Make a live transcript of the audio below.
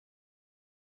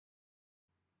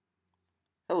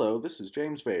Hello, this is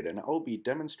James Vade, and I'll be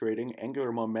demonstrating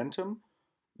angular momentum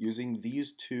using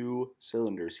these two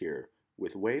cylinders here,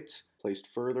 with weights placed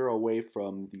further away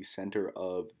from the center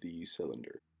of the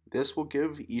cylinder. This will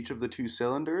give each of the two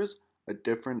cylinders a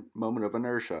different moment of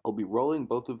inertia. I'll be rolling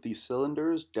both of these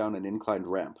cylinders down an inclined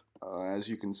ramp. As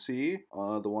you can see,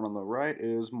 the one on the right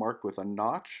is marked with a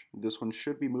notch. This one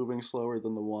should be moving slower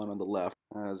than the one on the left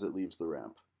as it leaves the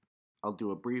ramp. I'll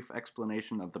do a brief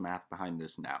explanation of the math behind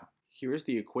this now. Here's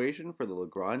the equation for the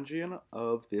Lagrangian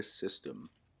of this system.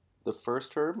 The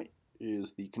first term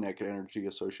is the kinetic energy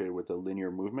associated with the linear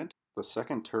movement. The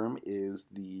second term is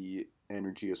the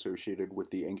energy associated with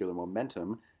the angular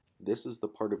momentum. This is the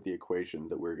part of the equation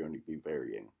that we're going to be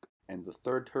varying. And the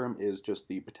third term is just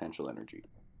the potential energy.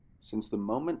 Since the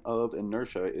moment of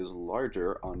inertia is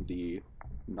larger on the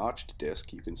notched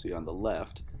disk you can see on the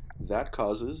left, that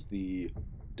causes the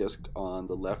disk on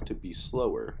the left to be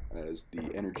slower as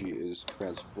the energy is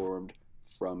transformed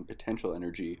from potential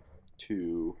energy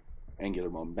to angular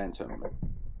momentum,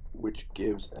 which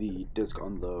gives the disk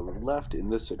on the left in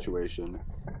this situation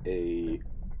a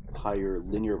higher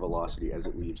linear velocity as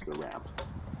it leaves the ramp.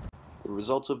 The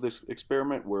results of this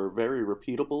experiment were very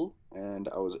repeatable, and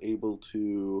I was able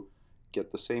to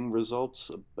get the same results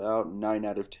about 9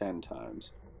 out of 10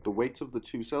 times. The weights of the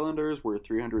two cylinders were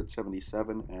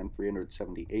 377 and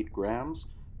 378 grams,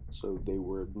 so they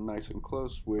were nice and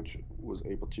close, which was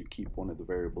able to keep one of the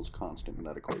variables constant in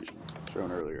that equation,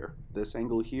 shown earlier. This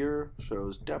angle here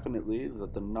shows definitely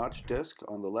that the notch disk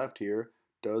on the left here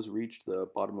does reach the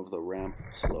bottom of the ramp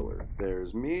slower.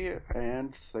 There's me,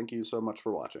 and thank you so much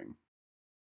for watching.